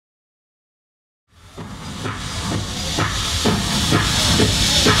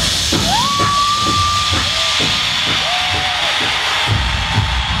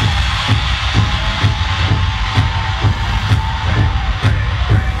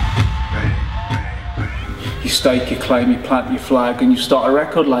stake your claim, you plant your flag, and you start a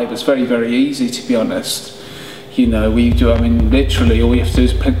record label. It's very, very easy, to be honest. You know, I mean, literally all you have to do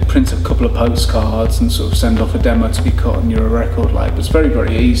is print a couple of postcards and sort of send off a demo to be cut, and you're a record label. It's very,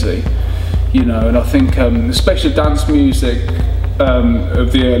 very easy, you know. And I think especially dance music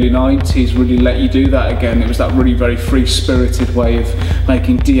of the early 90s really let you do that again. It was that really very free-spirited way of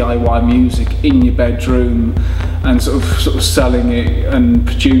making DIY music in your bedroom and sort of selling it and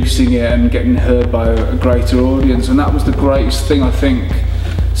producing it and getting heard by a greater audience. And that was the greatest thing, I think,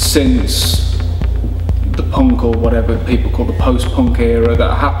 since the punk, or whatever people call the post-punk era,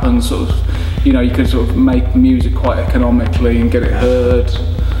 that happened. Sort of, you know, you could sort of make music quite economically and get it heard.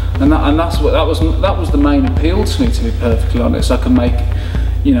 And that was the main appeal to me, to be perfectly honest. I can make,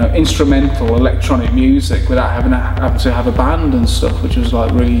 you know, instrumental electronic music without having to have a band and stuff, which was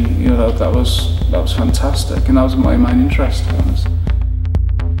like really, you know, that was fantastic, and that was my main interest, to be honest.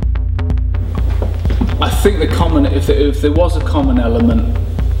 I think if there was a common element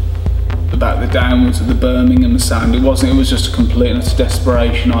about the downwards of the Birmingham sound, it was just a complete and utter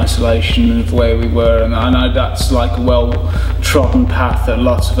desperation, isolation of where we were. And I know that's like a well-trodden path that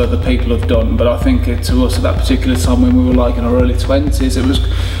lots of other people have done, but I think to us at that particular time, when we were like in our early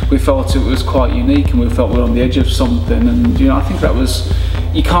 20s, we felt it was quite unique, and we felt we were on the edge of something. And you know, I think that was,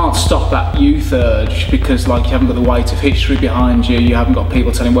 you can't stop that youth urge, because like you haven't got the weight of history behind you. You haven't got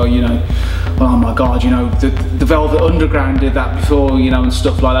people telling, well, you know, oh my God, you know, the Velvet Underground did that before, you know, and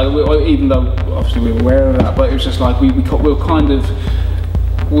stuff like that. Even though obviously we were aware of that, but it was just like we were kind of,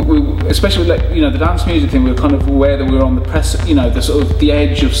 especially with, you know, the dance music thing, we were kind of aware that we were on the you know, the sort of the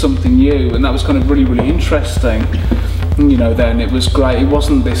edge of something new, and that was kind of really, really interesting. And, you know, then it was great. It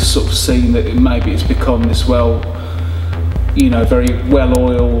wasn't this sort of scene that maybe it's become this you know, very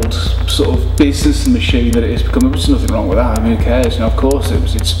well-oiled sort of business machine that it has become. There's nothing wrong with that. I mean, who cares? You know, of course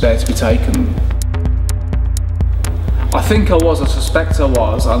it's there to be taken. I think I suspect I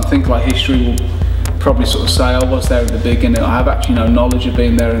was. I think like history will probably sort of say I was there in the beginning. I have actually no knowledge of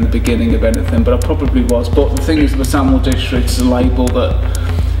being there in the beginning of anything, but I probably was. But the thing is, the Sandwell District is a label that,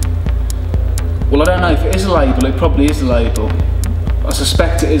 well, I don't know if it is a label. It probably is a label. I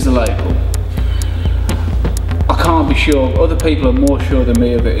suspect it is a label. I can't be sure. Other people are more sure than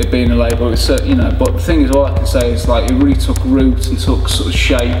me of it being a label. It's, you know, but the thing is, all I can say is like it really took root and took sort of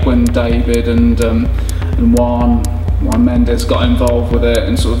shape when David and Juan Mendes got involved with it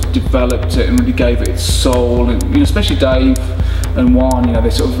and sort of developed it and really gave it its soul. And you know, especially Dave and Juan, you know, they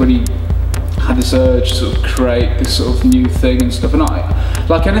sort of really had this urge to sort of create this sort of new thing and stuff. And I,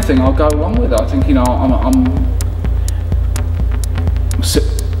 like anything, I'll go along with it. I think, you know,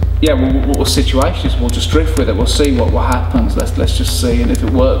 yeah, we'll situations, we'll just drift with it, we'll see what happens, let's just see, and if it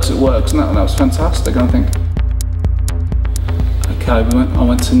works, it works, and that was fantastic. And I think, okay, I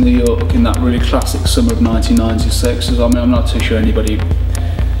went to New York in that really classic summer of 1996, I mean, I'm not too sure anybody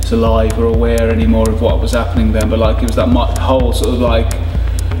is alive or aware anymore of what was happening then, but like it was that whole sort of like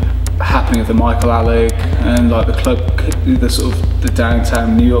happening of the Michael Alec and like the club, the sort of the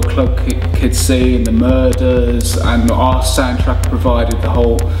downtown New York club kid scene, the murders, and our soundtrack provided the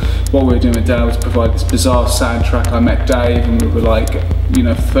whole, what we were doing with Dave was provide this bizarre soundtrack. I met Dave and we were like, you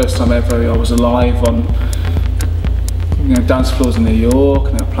know, first time ever I was alive on, you know, dance floors in New York,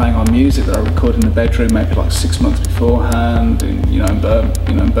 and they were playing our music that I recorded in the bedroom maybe like 6 months beforehand, in, you know,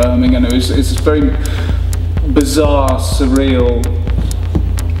 in Birmingham. It's this very bizarre, surreal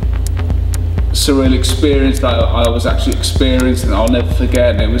experience that I was actually experiencing that I'll never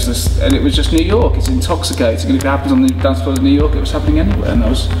forget. And it was just New York. It's intoxicating, and if it happens on the dance floor in New York, it was happening anywhere. And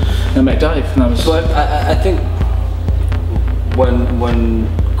I met Dave, and I was. But I think when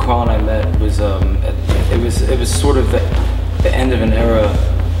Carl and I met was it was sort of the end of an era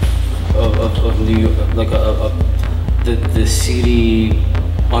of New York, like the seedy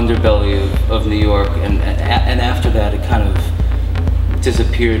underbelly of New York, and after that it kind of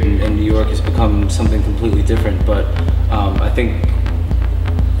disappeared, and New York has become something completely different. But I think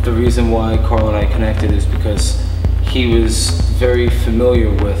the reason why Carl and I connected is because he was very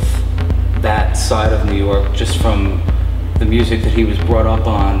familiar with that side of New York, just from the music that he was brought up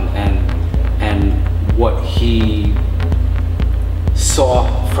on and what he saw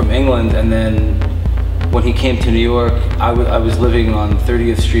from England. And then when he came to New York, I was living on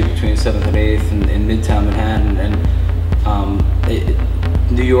 30th Street between 7th and 8th in Midtown Manhattan, and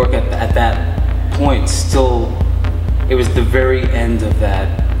New York at that point still, it was the very end of that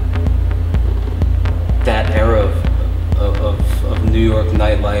era of New York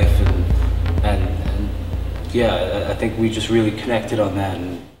nightlife, and yeah, I think we just really connected on that.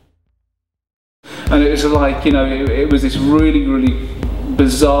 And it was like, you know, it was this really, really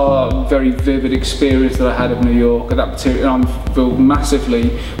bizarre, very vivid experience that I had of New York at that particular. I feel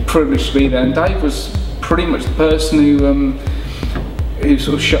massively privileged to be there. And Dave was pretty much the person who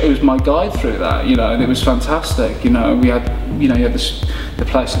sort of who was my guide through that, you know, and it was fantastic. You know, we had, you know, you had the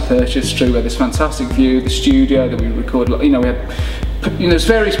place at 30th Street, we had this fantastic view, the studio that we recorded. You know, we had, you know, there's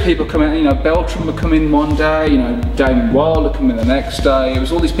various people coming. You know, Beltram would come in one day. You know, Damon Wild would come in the next day. It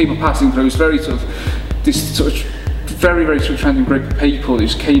was all these people passing through. It was very sort of this sort of very, very sort of transient group of people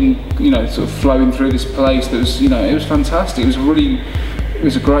who's keen, you know, sort of flowing through this place. That was, you know, it was fantastic. It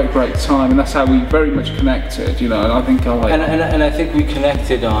was a great time, and that's how we very much connected, you know. And I think and I think we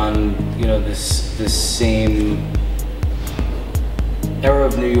connected on, you know, this same era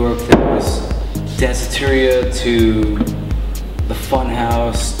of New York that was danceteria to the fun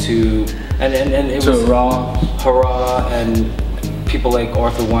house to and it was hurrah and people like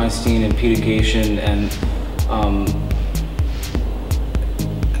Arthur Weinstein and Peter Gatien and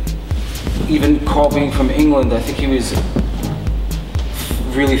even Carl being from England. I think he was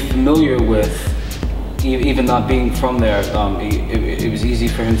really familiar with, even not being from there, it was easy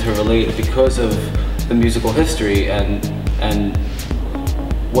for him to relate because of the musical history and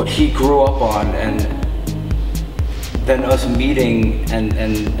what he grew up on, and then us meeting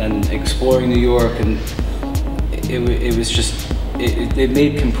and exploring New York, and it was just, it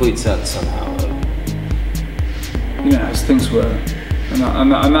made complete sense somehow. You know, as things were,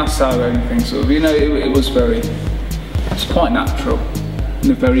 and that's how everything sort of, you know, it was quite natural. In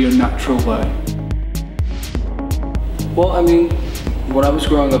a very unnatural way. Well, I mean, when I was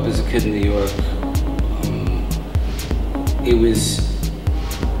growing up as a kid in New York,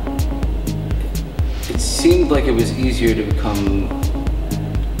 it seemed like it was easier to become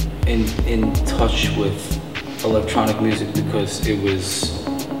in touch with electronic music because it was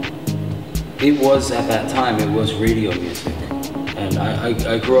at that time, it was radio music. And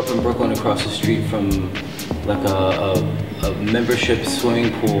I grew up in Brooklyn across the street from like a membership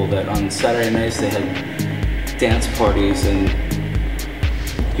swimming pool that on Saturday nights they had dance parties, and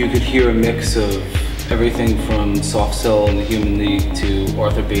you could hear a mix of everything from Soft Cell and the Human League to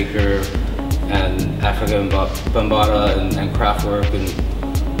Arthur Baker and Africa Bambaataa and Kraftwerk, and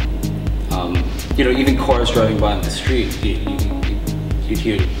you know, even cars driving by on the street, you'd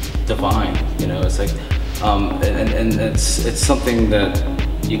hear Divine. You know, it's like and it's something that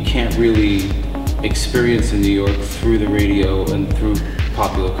you can't really experience in New York through the radio and through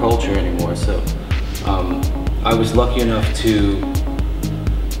popular culture anymore. So I was lucky enough to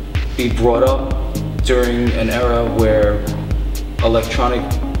be brought up during an era where electronic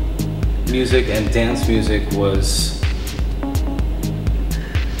music and dance music was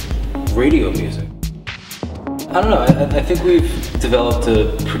radio music. I don't know, I think we've developed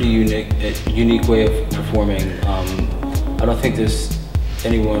a pretty unique way of performing. I don't think there's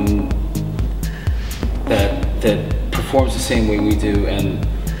anyone that performs the same way we do, and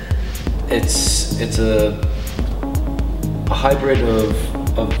it's a hybrid of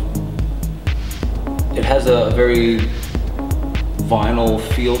it has a very vinyl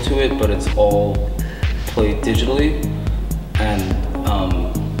feel to it, but it's all played digitally. And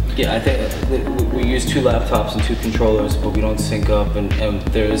yeah, I think we use 2 laptops and 2 controllers, but we don't sync up, and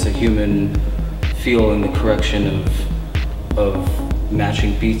there is a human feel in the correction of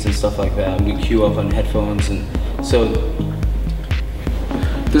matching beats and stuff like that, and we queue up on headphones, and so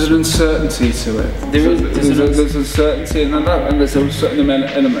there's an uncertainty to it. There's uncertainty, and there's a certain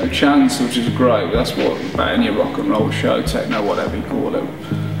element of chance, which is great. That's what about any rock and roll show, techno, whatever you call it,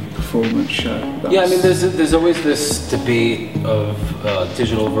 performance show. Yeah, I mean, there's always this debate of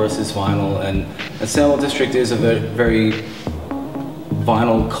digital versus vinyl, and Sandwell District is a very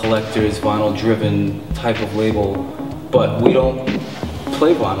vinyl collectors, vinyl driven type of label, but we don't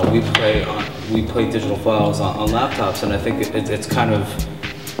play vinyl. We play digital files on laptops, and I think it's kind of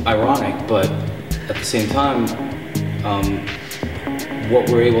ironic, but at the same time, what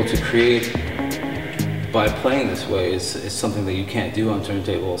we're able to create by playing this way is something that you can't do on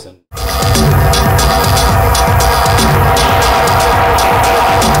turntables.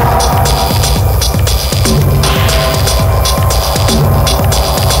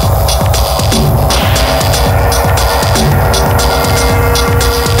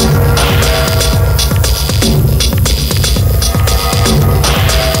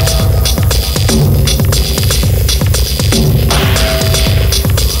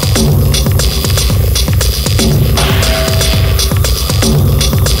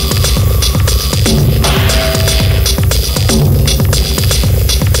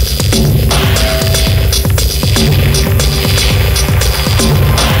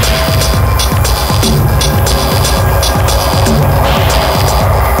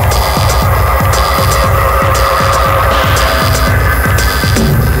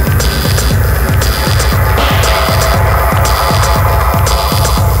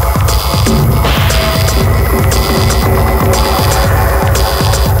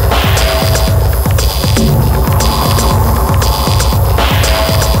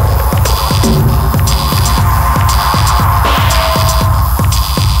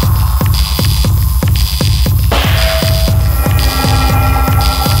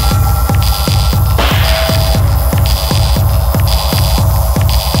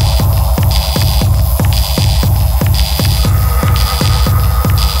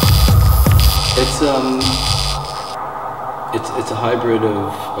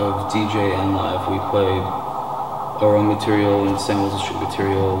 of DJ and live. We play our own material and Sandwell District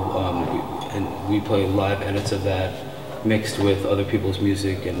material, and we play live edits of that mixed with other people's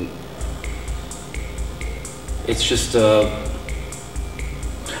music, and it's just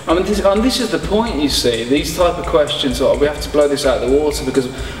I mean, this is the point, you see. These type of questions, we have to blow this out of the water because,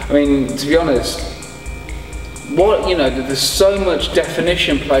 I mean, to be honest, there's so much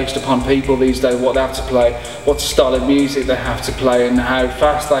definition placed upon people these days, what they have to play, what style of music they have to play, and how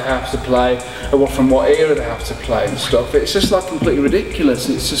fast they have to play, or from what era they have to play and stuff. It's just like completely ridiculous.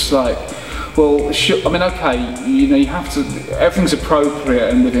 It's just like, well, I mean, okay, you have to, everything's appropriate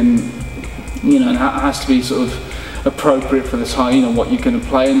and within, it has to be sort of appropriate for the time, what you're going to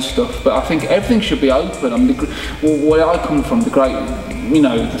play and stuff. But I think everything should be open. I mean, where I come from, the great,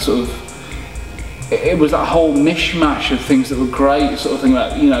 the sort of, it was that whole mishmash of things that were great, sort of thing.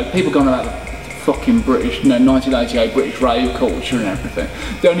 Like, people going about the fucking British, 1988 British rave culture and everything.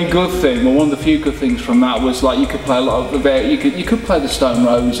 The only good thing, or one of the few good things from that, was like you could play a lot of you could play the Stone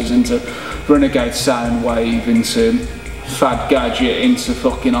Roses into Renegade Soundwave, into Fad Gadget, into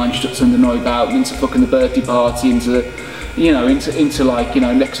fucking Einstürzende Neubauten, into fucking the Birthday Party, into like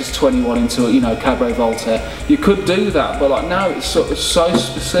Nexus 21, into Cabaret Voltaire. You could do that, but like now it's so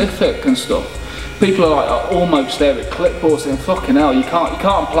specific and stuff. People are like almost there at clipboards saying, "Fucking hell, you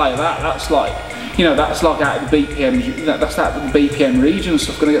can't play that." That's like that's like out of the BPM. That's out of the BPM region and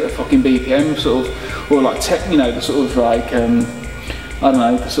stuff. Gonna get the fucking BPM sort of, or like the sort of like I don't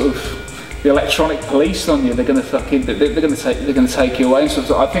know, the sort of the electronic police on you. They're gonna take you away and stuff.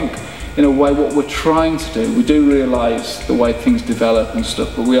 So I think in a way what we're trying to do, we do realise the way things develop and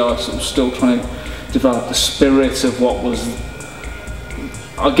stuff, but we are sort of still trying to develop the spirit of what was,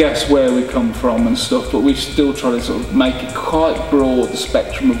 I guess, where we come from and stuff, but we still try to sort of make it quite broad, the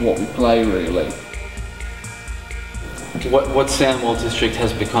spectrum of what we play, really. What Sandwell District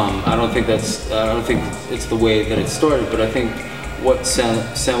has become, I don't think it's the way that it started, but I think what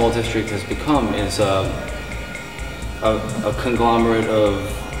Sandwell District has become is a conglomerate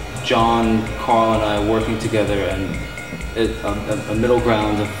of John, Carl, and I working together, and a middle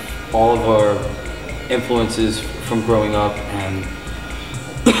ground of all of our influences from growing up, and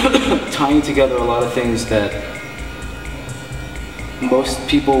tying together a lot of things that most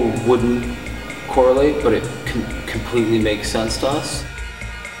people wouldn't correlate, but it completely makes sense to us.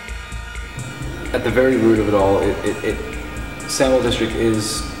 At the very root of it all, Sandwell District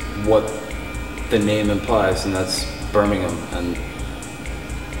is what the name implies, and that's Birmingham and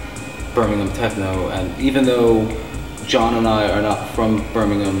Birmingham techno. And even though John and I are not from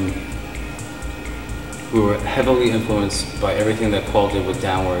Birmingham, we were heavily influenced by everything that Paul did with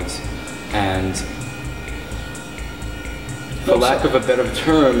Downwards, and for lack of a better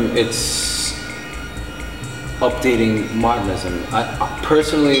term, it's updating modernism.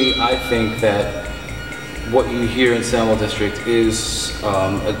 Personally, I think that what you hear in Sandwell District is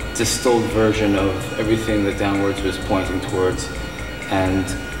a distilled version of everything that Downwards was pointing towards, and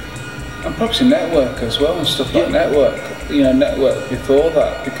perhaps a network as well and stuff like network. Network before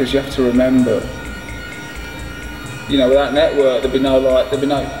that, because you have to remember, without network there'd be no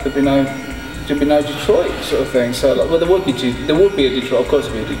Detroit sort of thing. So like, well, there would be a Detroit, of course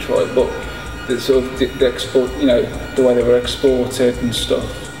there'd be a Detroit, but the sort of the export, the way they were exported and stuff.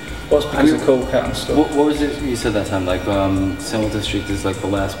 Was because of Cool Cat and stuff. What was it you said that time? Like Sandwell District is like the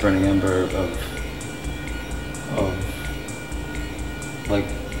last burning ember of like,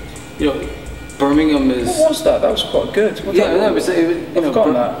 Birmingham is. What was that? That was quite good. I've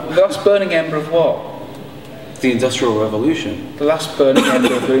forgotten that. The last burning ember of what? The Industrial Revolution. The last burning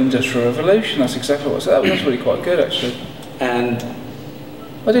ember of the Industrial Revolution. That's exactly what I said. That was really quite good, actually. And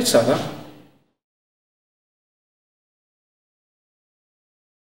I did say that.